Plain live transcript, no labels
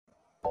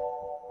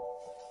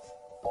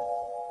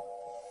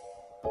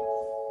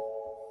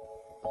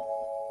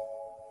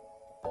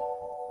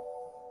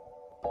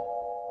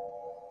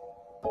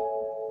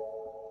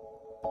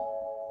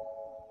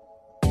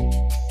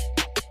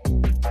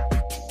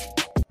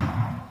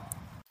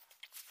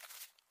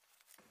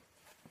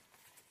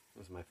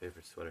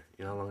favorite sweater.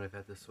 You know how long I've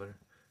had this sweater?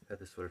 I've had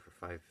this sweater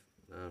for I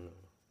don't know,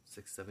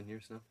 6, 7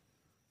 years now.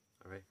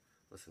 Alright,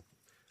 listen,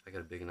 I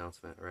got a big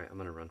announcement. Alright, I'm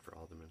gonna run for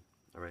alderman.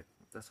 Alright,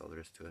 that's all there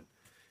is to it.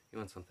 You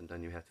want something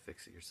done, you have to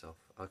fix it yourself.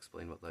 I'll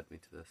explain what led me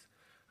to this.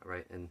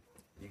 Alright, and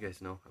you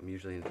guys know I'm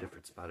usually in a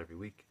different spot every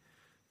week.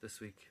 This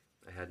week,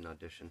 I had an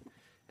audition,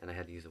 and I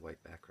had to use a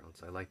white background,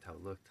 so I liked how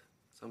it looked.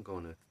 So I'm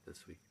going with it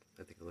this week.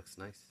 I think it looks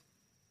nice.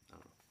 I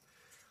don't know.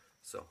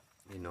 So,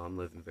 you know, I'm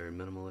living very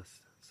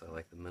minimalist, so I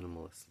like the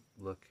minimalist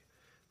look.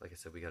 Like I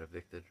said, we got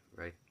evicted,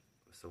 right?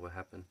 So what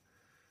happened?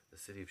 The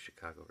city of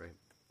Chicago, right?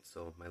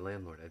 So my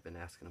landlord, I'd been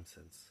asking him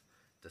since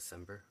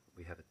December.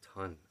 We have a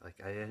ton.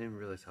 Like, I didn't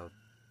realize how...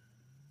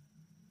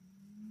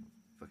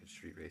 Fucking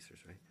street racers,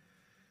 right?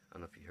 I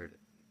don't know if you heard it,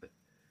 but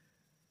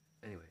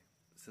anyway,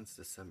 since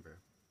December,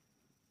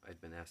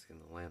 I'd been asking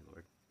the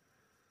landlord,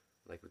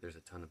 like, there's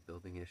a ton of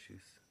building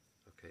issues,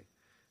 okay?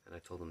 And I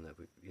told him that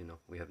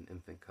we have an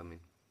infant coming.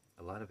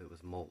 A lot of it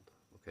was mold,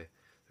 okay?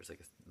 There's like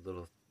a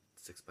little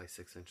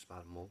 6x6 inch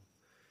spot of mold,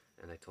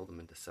 and I told him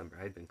in December.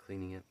 I'd been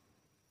cleaning it,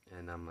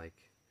 and I'm like,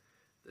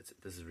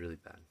 this is really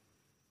bad.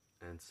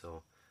 And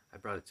so I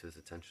brought it to his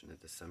attention in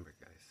December,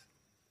 guys.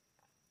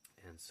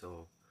 And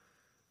so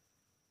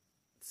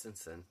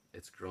since then,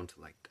 it's grown to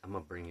like, I'm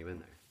gonna bring you in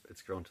there.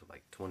 It's grown to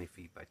like 20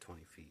 feet by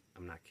 20 feet.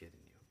 I'm not kidding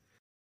you.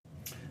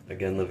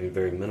 Again, living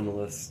very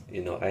minimalist.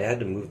 You know, I had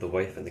to move the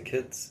wife and the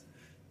kids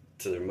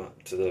to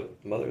the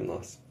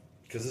mother-in-law's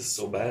because this is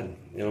so bad.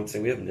 You know what I'm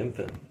saying? We have an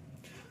infant.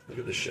 Look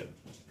at this shit.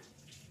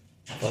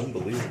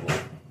 Unbelievable.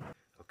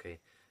 Okay,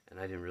 and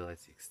I didn't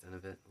realize the extent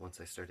of it. Once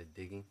I started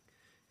digging,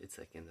 it's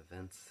like in the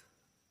vents.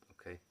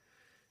 Okay,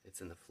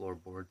 it's in the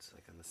floorboards,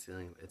 like on the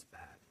ceiling. It's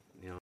bad.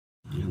 You know.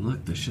 And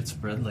look, the shit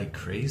spread like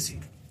crazy.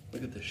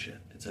 Look at this shit.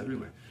 It's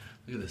everywhere.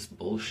 Look at this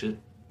bullshit.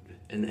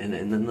 And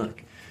then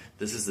look,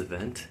 this is the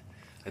vent.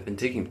 I've been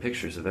taking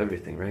pictures of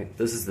everything, right?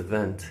 This is the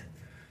vent.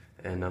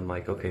 And I'm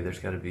like, okay, there's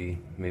got to be,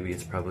 maybe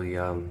it's probably,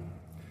 I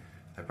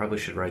probably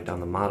should write down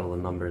the model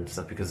and number and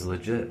stuff because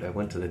legit, I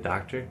went to the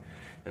doctor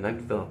and I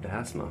developed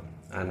asthma.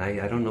 And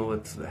I don't know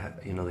what's,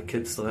 you know, the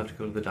kids still have to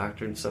go to the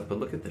doctor and stuff, but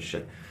look at this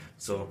shit.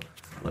 So,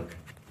 look.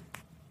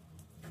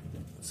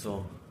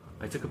 So,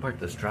 I took apart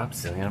this drop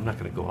ceiling. I'm not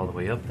going to go all the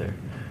way up there,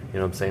 you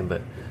know what I'm saying?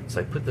 But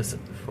so I put this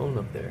phone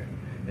up there,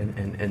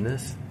 and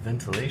this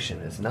ventilation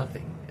is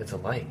nothing. It's a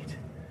light.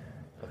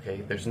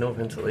 Okay, there's no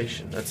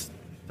ventilation. That's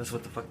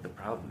what the fuck the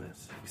problem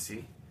is. You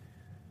see?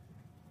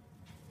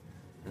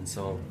 And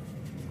so,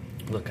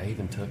 look, I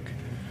even took.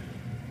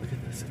 Look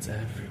at this. It's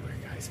everywhere,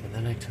 guys. And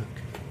then I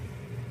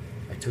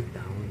took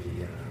down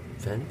the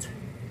vent,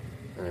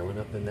 and I went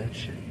up in that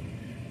shit.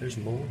 There's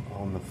mold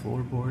all on the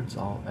floorboards,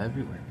 all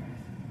everywhere.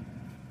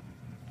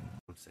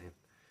 I'm saying.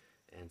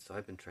 And so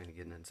I've been trying to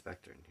get an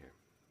inspector in here,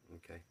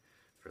 okay,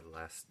 for the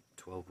last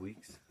 12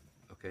 weeks,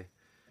 okay.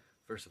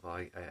 First of all,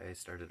 I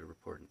started a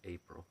report in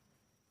April.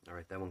 All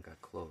right, that one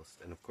got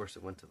closed, and of course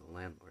it went to the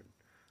landlord.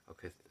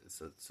 Okay,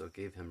 so it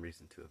gave him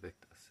reason to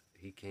evict us.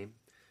 He came,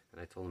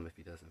 and I told him if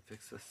he doesn't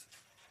fix this,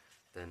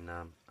 then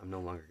I'm no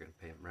longer going to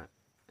pay him rent,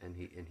 and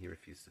he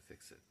refused to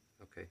fix it.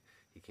 Okay,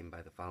 he came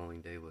by the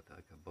following day with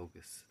like a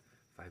bogus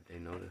 5-day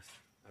notice.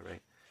 All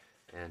right,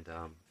 and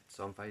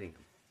so I'm fighting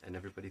him. And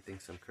everybody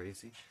thinks I'm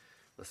crazy.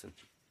 Listen,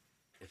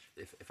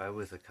 if I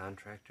was a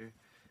contractor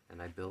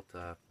and I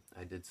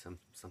did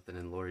something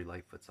in Lori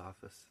Lightfoot's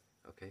office,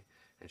 okay,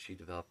 and she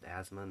developed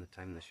asthma in the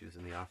time that she was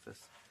in the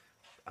office,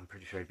 I'm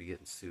pretty sure I'd be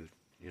getting sued.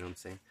 You know what I'm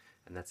saying?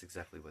 And that's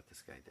exactly what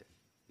this guy did.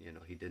 You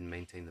know, he didn't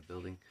maintain the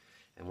building,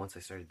 and once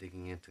I started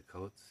digging into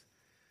codes,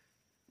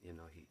 you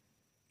know,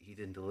 he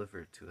didn't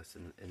deliver it to us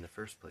in the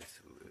first place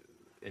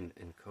in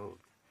code,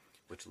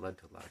 which led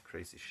to a lot of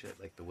crazy shit,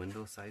 like the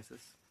window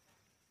sizes.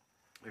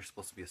 They're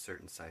supposed to be a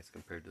certain size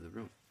compared to the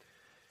room.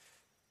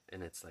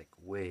 And it's like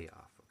way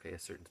off, okay? A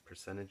certain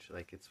percentage,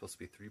 like it's supposed to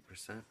be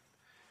 3%,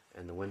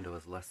 and the window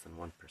is less than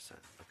 1%.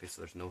 Okay, so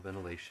there's no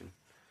ventilation,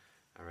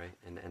 all right?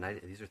 And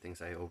these are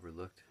things I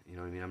overlooked, you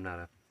know what I mean? I'm not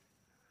a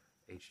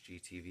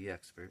HGTV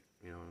expert,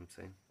 you know what I'm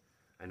saying?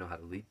 I know how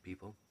to lead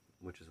people,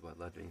 which is what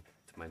led me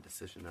to my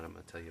decision that I'm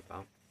going to tell you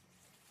about.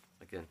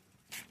 Again,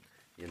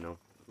 you know,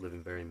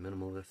 living very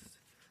minimalist,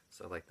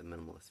 so I like the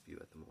minimalist view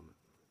at the moment,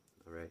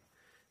 all right?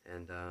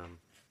 And,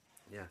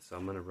 yeah, so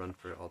I'm going to run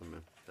for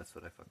alderman. That's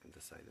what I fucking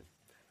decided.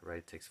 Right?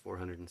 It takes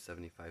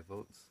 475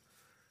 votes.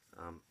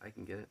 I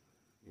can get it,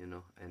 you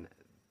know, and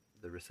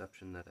the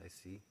reception that I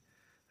see,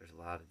 there's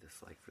a lot of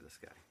dislike for this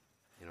guy.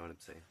 You know what I'm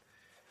saying?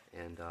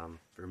 And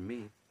for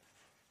me,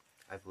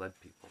 I've led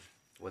people.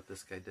 What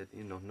this guy did,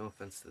 you know, no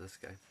offense to this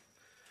guy.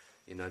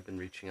 You know, I've been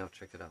reaching out,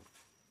 check it out.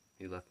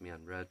 He left me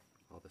on red,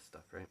 all this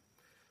stuff, right?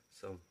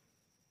 So,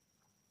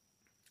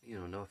 you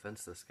know, no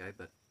offense to this guy,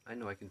 but I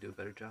know I can do a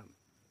better job.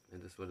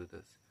 It is what it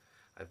is.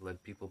 I've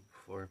led people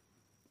before.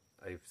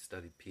 I've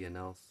studied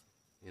P&Ls,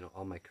 you know,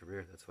 all my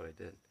career. That's what I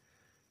did.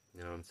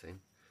 You know what I'm saying?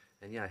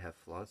 And yeah, I have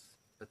flaws,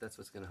 but that's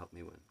what's going to help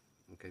me win,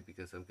 okay?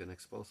 Because I'm going to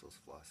expose those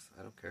flaws.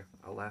 I don't care.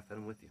 I'll laugh at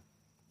them with you.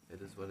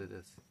 It is what it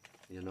is,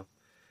 you know?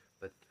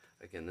 But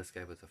again, this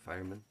guy was a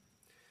fireman.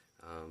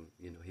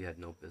 You know, he had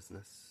no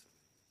business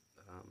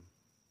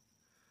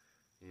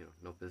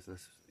No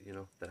business,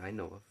 that I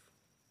know of.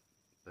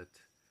 But,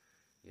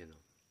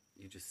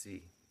 you just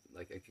see,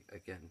 like,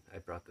 again, I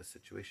brought this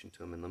situation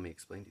to him, and let me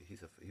explain to you,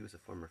 he was a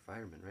former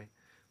fireman, right?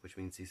 Which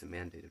means he's a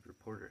mandated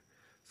reporter.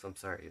 So I'm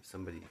sorry if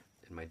somebody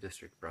in my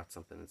district brought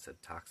something and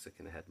said toxic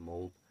and it had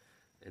mold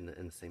in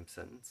the same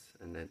sentence,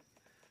 and then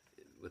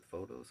with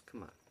photos,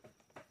 come on.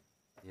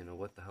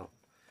 What the hell?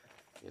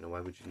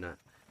 Why would you not?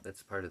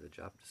 That's part of the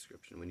job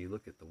description. When you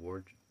look at the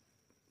ward,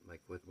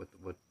 like what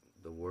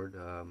the ward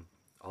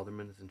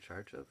alderman is in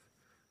charge of,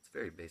 it's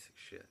very basic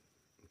shit.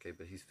 Okay,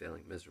 but he's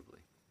failing miserably.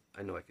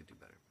 I know I could do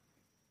better.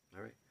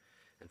 All right,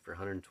 and for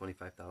 $125,000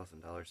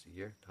 a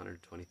year,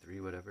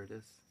 123, whatever it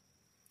is,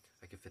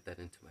 I could fit that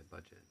into my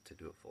budget to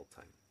do it full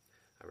time.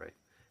 All right,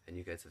 and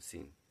you guys have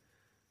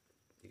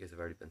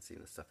already been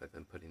seeing the stuff I've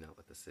been putting out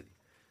with the city.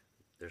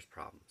 There's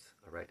problems,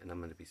 all right, and I'm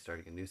going to be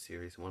starting a new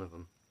series. One of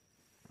them,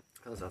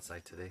 I was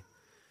outside today,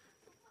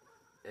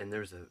 and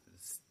there's a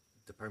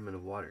Department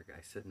of Water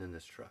guy sitting in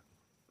this truck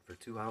for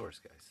 2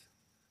 hours, guys,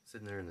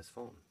 sitting there in his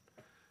phone.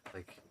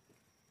 Like,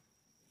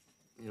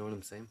 you know what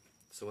I'm saying?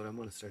 So what I'm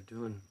going to start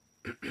doing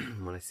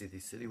when I see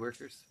these city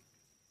workers,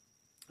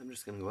 I'm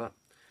just going to go up.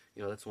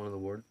 That's one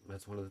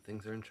of the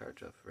things they're in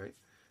charge of, right?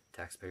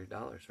 Taxpayer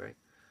dollars, right?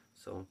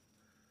 So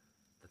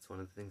that's one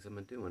of the things I'm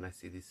going to do. When I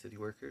see these city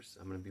workers,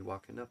 I'm going to be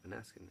walking up and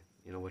asking,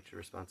 what's your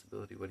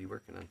responsibility? What are you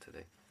working on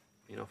today?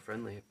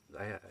 Friendly.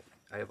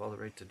 I have all the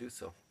right to do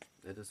so.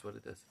 It is what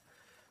it is.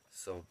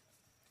 So,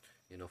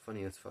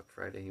 funny as fuck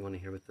Friday. You want to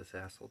hear what this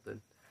asshole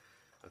did?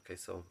 Okay,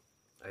 so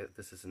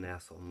this is an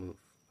asshole move,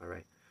 all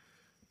right?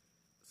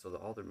 So the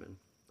alderman,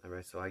 all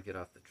right, so I get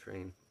off the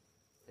train,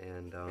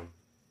 and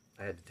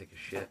I had to take a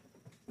shit,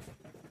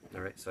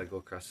 all right? So I go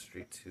across the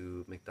street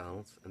to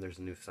McDonald's, and there's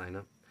a new sign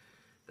up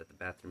that the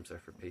bathrooms are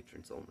for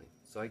patrons only.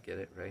 So I get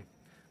it, right?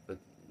 But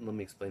let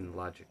me explain the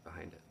logic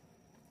behind it.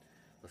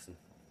 Listen,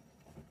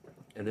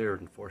 and they're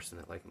enforcing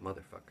it like a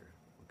motherfucker,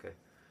 okay?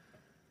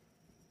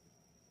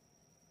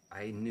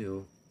 I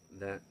knew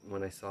that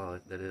when I saw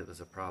it, that it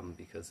was a problem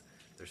because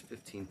there's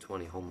 15,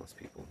 20 homeless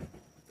people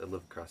that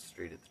live across the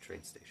street at the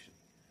train station.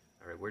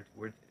 All right,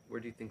 where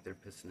do you think they're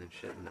pissing and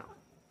shitting now?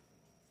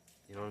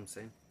 You know what I'm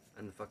saying?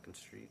 On the fucking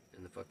street,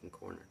 in the fucking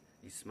corner.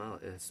 You smell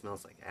it. It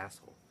smells like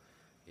asshole.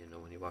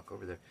 When you walk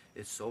over there,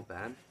 it's so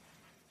bad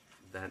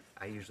that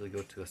I usually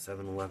go to a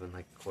 7-Eleven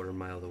like a quarter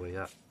mile the way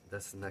up.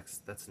 That's the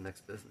next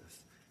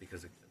business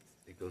because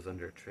it goes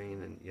under a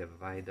train and you have a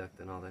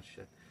viaduct and all that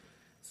shit.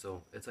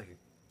 So it's like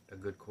a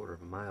good quarter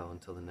of a mile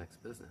until the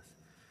next business.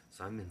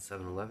 So I'm in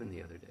 7-Eleven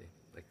the other day,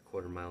 like a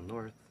quarter mile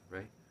north,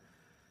 right?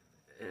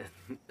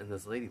 And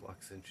this lady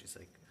walks in, she's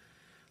like,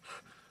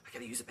 I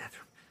gotta use the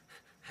bathroom.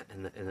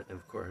 And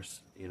of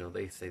course,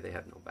 they say they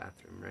have no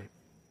bathroom, right?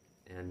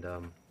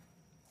 And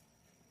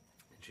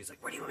she's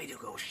like, where do you want me to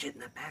go? Shit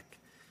in the back?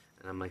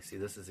 And I'm like, see,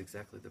 this is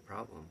exactly the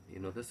problem.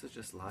 This is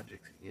just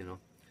logic,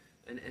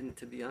 And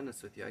to be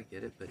honest with you, I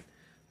get it, but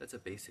that's a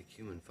basic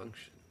human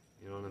function.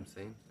 You know what I'm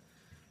saying?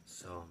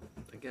 So,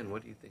 again,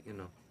 what do you think?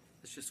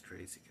 It's just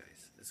crazy,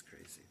 guys. It's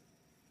crazy.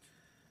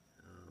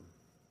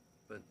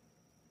 But,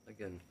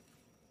 again,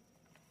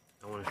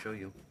 I want to show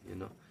you,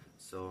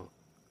 So,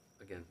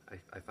 again,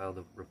 I filed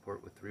a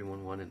report with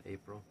 311 in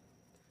April.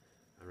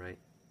 All right?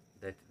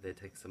 That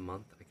takes a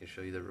month. I can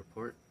show you the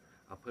report.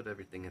 I'll put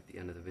everything at the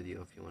end of the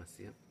video if you want to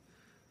see it.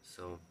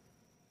 So,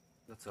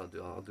 that's what I'll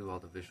do. I'll do all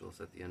the visuals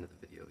at the end of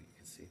the video, you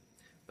can see.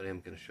 But I am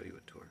going to show you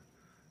a tour.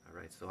 All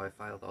right, so I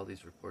filed all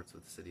these reports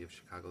with the City of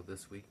Chicago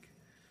this week.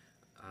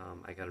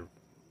 I got a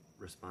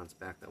response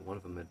back that one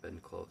of them had been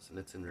closed, and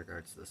it's in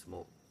regards to this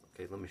mold.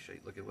 Okay, let me show you.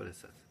 Look at what it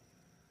says.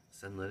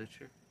 Send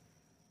literature.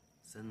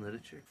 Send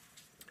literature.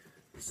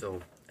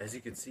 So, as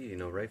you can see,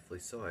 rightfully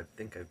so, I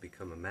think I've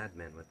become a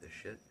madman with this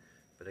shit.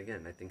 But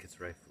again, I think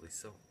it's rightfully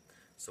so.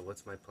 So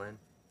what's my plan?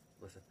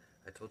 Listen,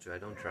 I told you I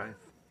don't drive.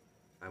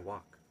 I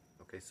walk.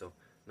 Okay, so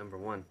number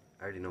one,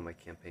 I already know my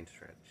campaign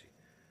strategy.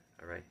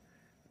 All right?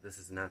 This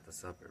is not the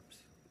suburbs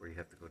where you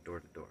have to go door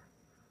to door.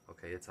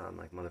 Okay, it's on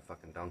like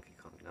motherfucking Donkey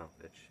Kong now,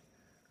 bitch.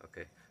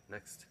 Okay,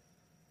 next.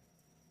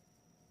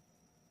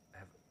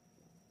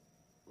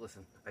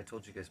 Listen, I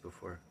told you guys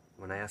before,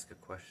 when I ask a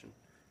question,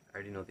 I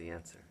already know the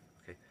answer.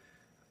 Okay,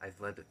 I've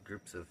led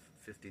groups of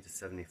 50 to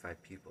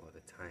 75 people at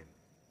a time.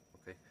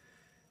 Okay,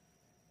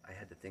 I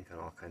had to think on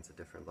all kinds of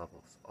different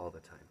levels all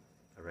the time.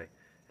 All right,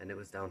 and it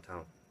was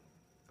downtown.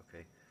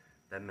 Okay,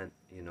 that meant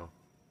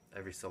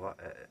every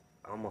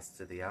almost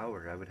to the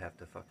hour, I would have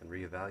to fucking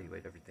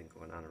reevaluate everything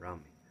going on around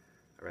me.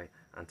 All right,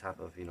 on top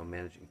of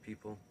managing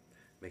people,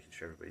 making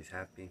sure everybody's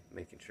happy,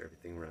 making sure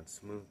everything runs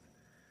smooth.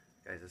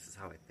 Guys, this is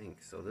how I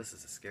think. So this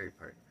is the scary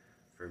part.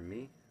 For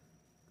me,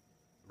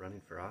 running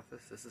for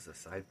office, this is a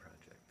side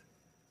project.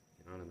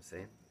 You know what I'm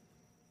saying?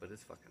 But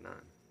it's fucking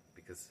on.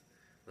 Because,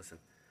 listen,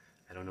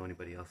 I don't know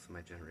anybody else in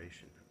my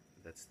generation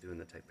that's doing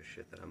the type of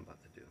shit that I'm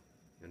about to do.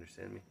 You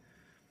understand me?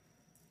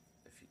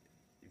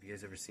 If you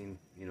guys ever seen,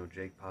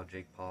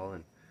 Jake Paul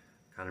and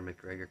Conor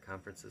McGregor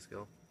conferences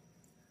go,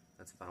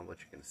 that's about what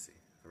you're going to see.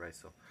 Alright,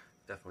 so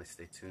definitely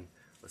stay tuned.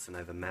 Listen,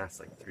 I've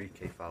amassed like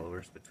 3K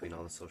followers between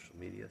all the social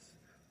medias.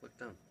 Look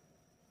down.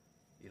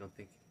 You don't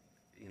think,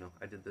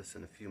 I did this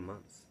in a few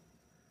months.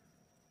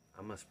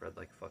 I'm gonna spread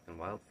like fucking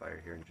wildfire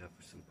here in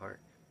Jefferson Park.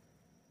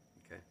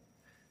 Okay?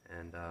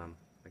 And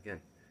again,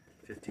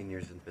 15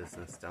 years in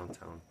business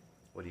downtown.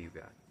 What do you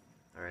got?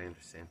 All right, I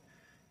understand.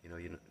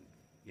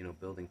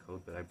 Building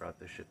code, but I brought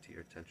this shit to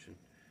your attention.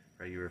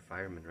 Right? You were a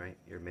fireman, right?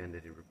 You're a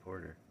mandated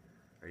reporter.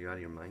 Are you out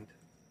of your mind?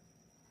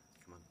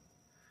 Come on.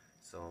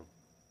 So,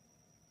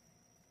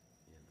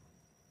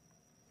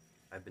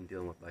 I've been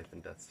dealing with life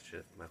and death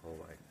shit my whole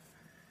life.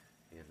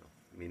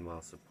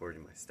 Meanwhile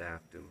supporting my staff,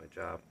 doing my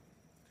job.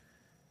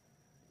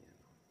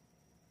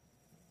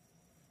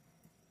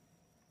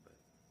 But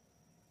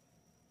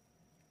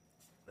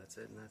that's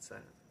it and that's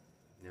that.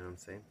 You know what I'm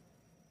saying?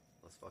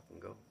 Let's fucking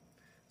go.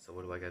 So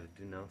what do I got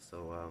to do now?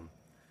 So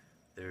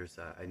there's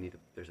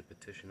a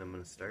petition I'm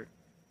gonna start.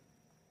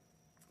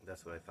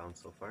 That's what I found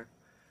so far.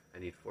 I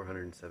need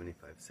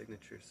 475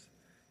 signatures,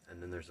 and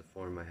then there's a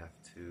form I have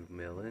to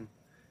mail in,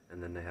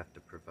 and then they have to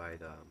provide,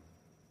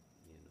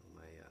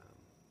 my.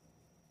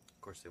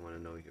 Of course, they want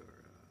to know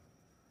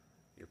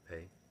your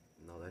pay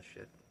and all that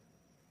shit.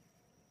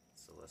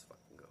 So let's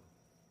fucking go.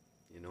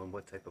 And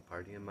what type of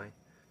party am I?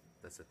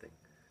 That's the thing.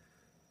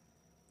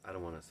 I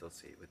don't want to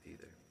associate with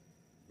either.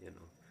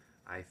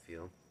 I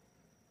feel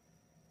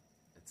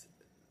it's,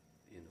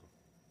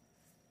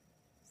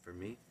 for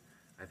me,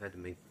 I've had to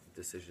make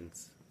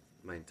decisions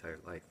my entire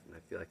life, and I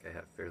feel like I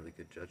have fairly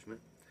good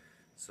judgment.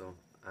 So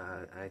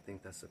I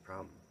think that's the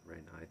problem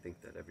right now. I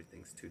think that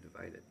everything's too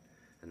divided,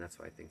 and that's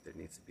why I think there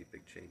needs to be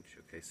big change.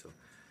 Okay, so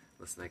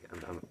listen,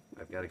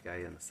 I've got a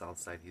guy on the south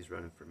side. He's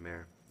running for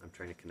mayor. I'm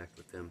trying to connect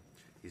with him.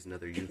 He's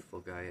another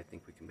youthful guy. I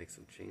think we can make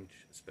some change,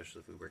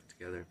 especially if we work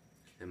together.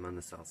 Him on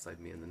the south side,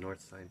 me on the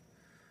north side.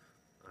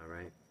 All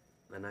right,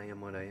 and I am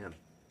what I am.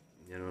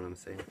 You know what I'm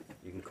saying?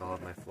 You can call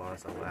out my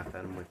flaws. I'll laugh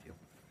at them with you.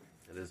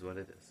 It is what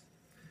it is.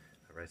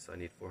 All right, so I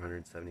need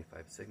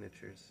 475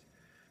 signatures.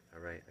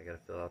 All right, I got to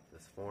fill out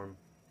this form,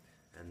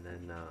 and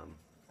then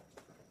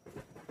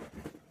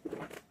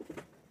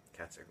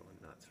cats are going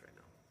nuts right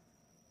now.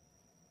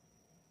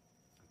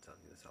 I'm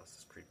telling you, this house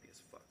is creepy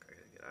as fuck. I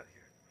gotta get out of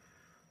here.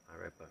 All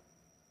right, but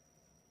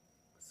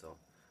so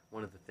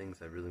one of the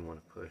things I really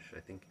want to push, I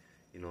think,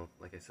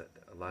 like I said,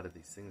 a lot of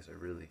these things are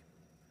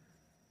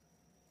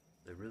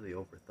they're really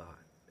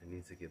overthought. It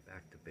needs to get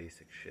back to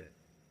basic shit,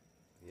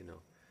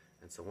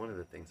 And so one of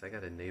the things, I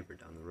got a neighbor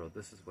down the road.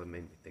 This is what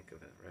made me think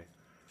of it, right?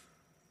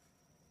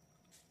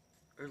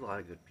 There's a lot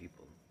of good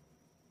people,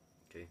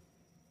 okay?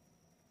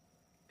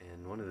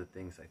 And one of the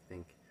things I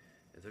think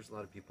is there's a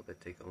lot of people that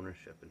take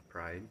ownership and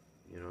pride,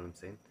 you know what I'm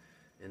saying,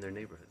 in their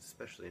neighborhoods,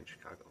 especially in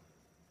Chicago.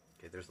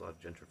 Okay, there's a lot of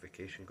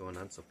gentrification going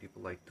on, so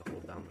people like to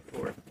hold down the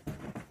fort.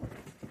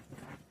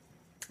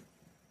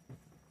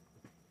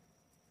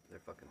 They're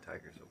fucking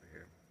tigers over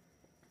here.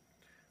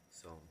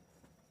 So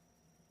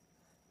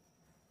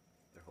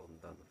they're holding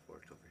down the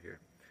fort over here.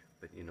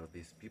 But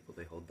these people,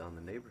 they hold down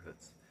the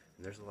neighborhoods,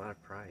 and there's a lot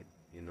of pride.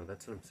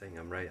 That's what I'm saying.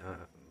 I'm right.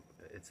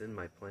 It's in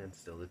my plan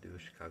still to do a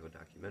Chicago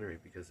documentary,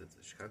 because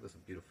Chicago's a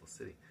beautiful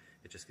city.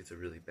 It just gets a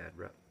really bad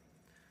rep.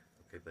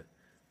 Okay, but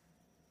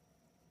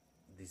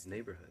these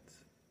neighborhoods,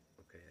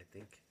 okay, I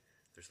think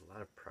there's a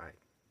lot of pride.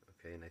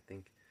 Okay, and I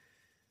think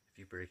if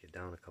you break it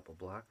down a couple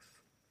blocks,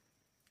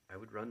 I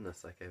would run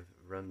this like I've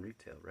run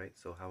retail, right?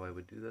 So how I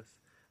would do this,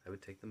 I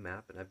would take the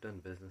map, and I've done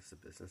business to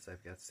business.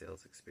 I've got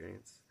sales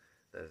experience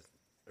that is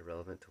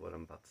irrelevant to what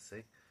I'm about to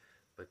say,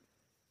 but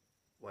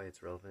why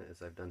it's relevant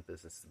is I've done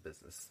business to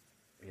business,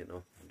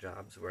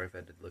 jobs where I've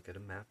had to look at a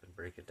map and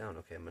break it down.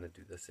 Okay, I'm going to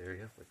do this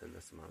area within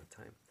this amount of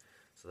time.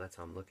 So that's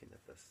how I'm looking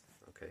at this,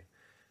 okay?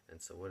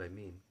 And so what I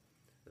mean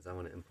is I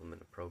want to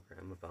implement a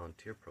program, a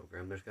volunteer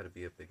program. There's got to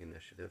be a big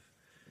initiative.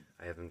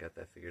 I haven't got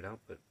that figured out,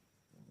 but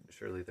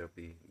surely there'll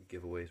be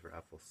giveaways,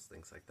 raffles,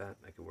 things like that.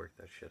 I could work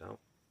that shit out.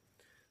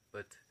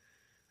 But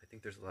I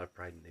think there's a lot of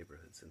pride in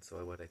neighborhoods, and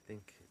so what I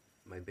think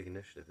my big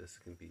initiative, this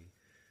can be,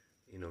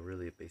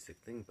 really a basic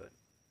thing, but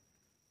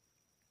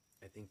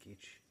I think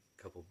each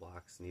couple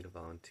blocks need a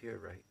volunteer,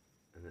 right?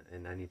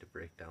 And I need to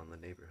break down the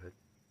neighborhood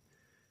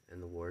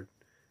and the ward,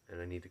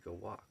 and I need to go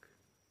walk,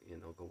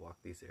 go walk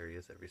these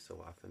areas every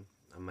so often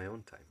on my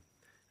own time.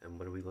 And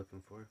what are we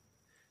looking for?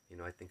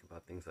 I think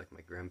about things like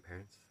my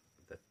grandparents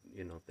that,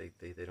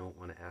 they don't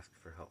want to ask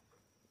for help.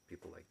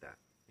 People like that,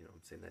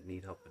 I'm saying, that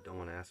need help but don't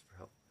want to ask for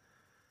help.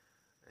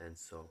 And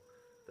so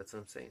that's what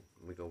I'm saying.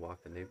 We go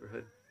walk the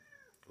neighborhood.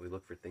 We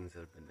look for things that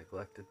have been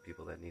neglected,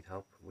 people that need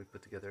help. We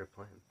put together a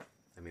plan.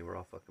 I mean, we're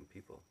all fucking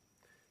people.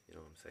 You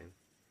know what I'm saying?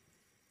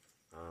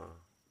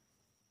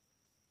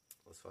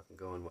 Let's fucking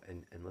go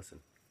and listen.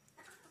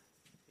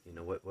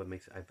 What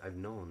makes... I've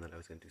known that I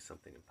was going to do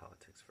something in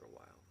politics for a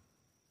while.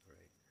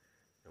 Right?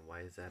 And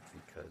why is that?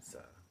 Because...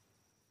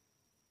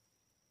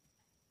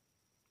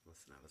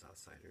 listen, I was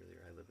outside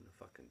earlier. I live in a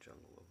fucking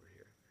jungle over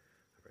here.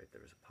 Right?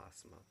 There was a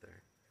possum out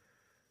there.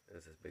 It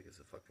was as big as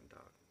a fucking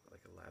dog,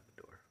 like a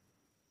Labrador.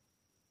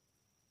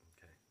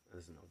 Okay,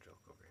 this is no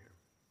joke over here.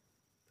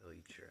 They'll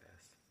eat your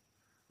ass.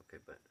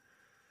 Okay, but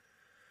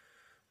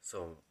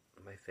so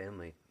my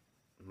family,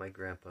 my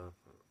grandpa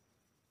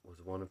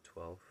was one of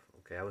 12.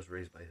 Okay, I was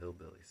raised by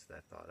hillbillies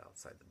that thought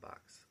outside the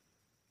box.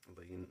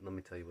 But let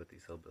me tell you what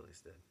these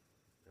hillbillies did.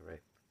 All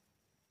right,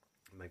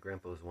 my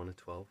grandpa was one of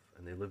 12,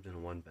 and they lived in a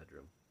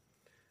one-bedroom.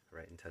 All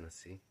right, in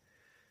Tennessee.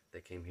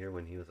 They came here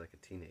when he was like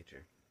a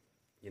teenager.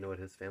 You know what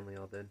his family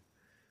all did?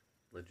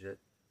 Legit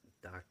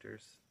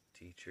doctors,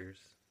 teachers,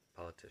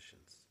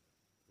 politicians.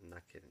 I'm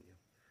not kidding you.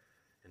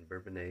 In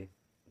Bourbonnais,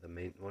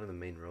 one of the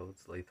main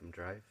roads, Latham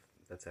Drive,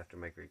 that's after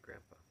my great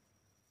grandpa.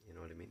 You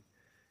know what I mean?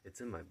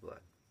 It's in my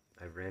blood.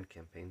 I ran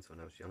campaigns when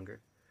I was younger,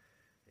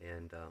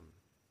 and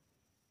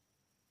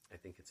I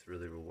think it's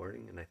really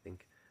rewarding. And I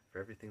think for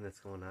everything that's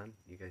going on,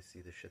 you guys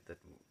see the shit that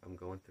I'm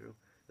going through.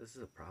 This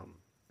is a problem,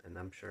 and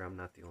I'm sure I'm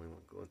not the only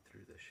one going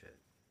through this shit.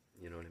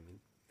 You know what I mean?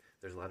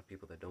 There's a lot of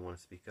people that don't want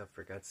to speak up.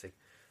 For God's sake,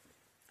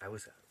 I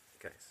was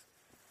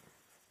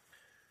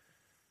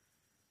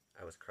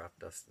crop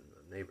dusting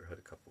the neighborhood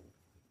a couple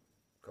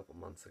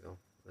months ago.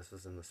 This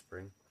was in the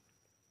spring,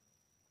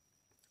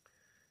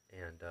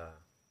 and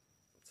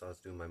so I was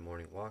doing my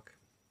morning walk,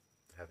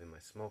 having my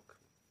smoke,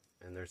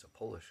 and there's a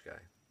Polish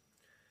guy.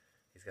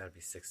 He's got to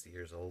be 60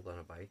 years old on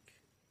a bike.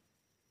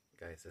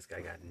 Guys, this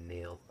guy got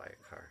nailed by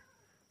a car,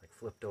 like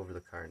flipped over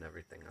the car and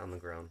everything on the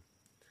ground.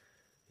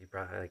 He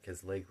probably, like,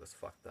 his leg was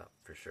fucked up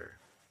for sure.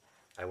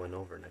 I went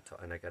over and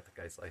I got the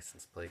guy's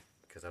license plate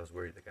because I was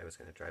worried the guy was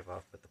going to drive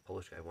off, but the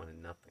Polish guy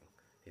wanted nothing.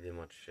 He didn't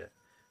want shit.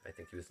 I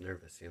think he was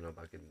nervous,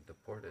 about getting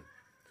deported.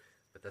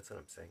 But that's what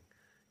I'm saying.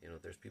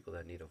 There's people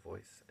that need a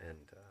voice,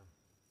 and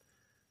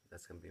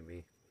that's going to be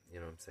me. You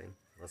know what I'm saying?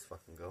 Let's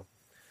fucking go.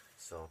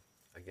 So,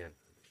 again,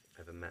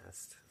 I've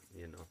amassed,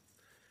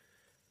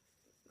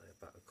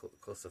 about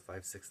close to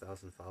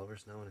 5,000-6,000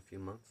 followers now in a few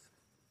months.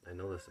 I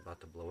know this is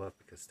about to blow up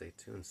because stay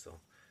tuned. So,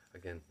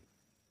 again,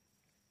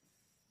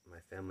 my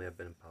family, I've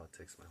been in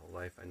politics my whole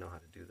life. I know how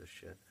to do this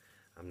shit.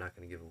 I'm not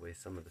going to give away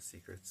some of the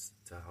secrets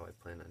to how I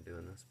plan on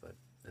doing this, but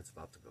it's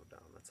about to go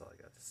down. That's all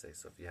I got to say.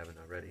 So if you haven't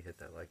already, hit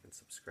that like and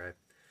subscribe.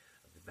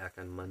 I'll be back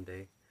on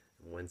Monday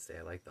and Wednesday.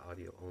 I like the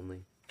audio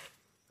only.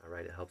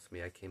 Alright, it helps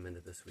me. I came into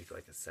this week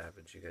like a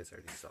savage. You guys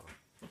already saw.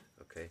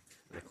 Okay?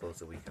 And I close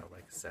the week out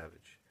like a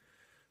savage.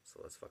 So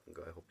let's fucking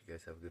go. I hope you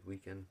guys have a good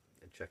weekend.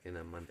 And check in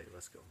on Monday.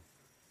 Let's go.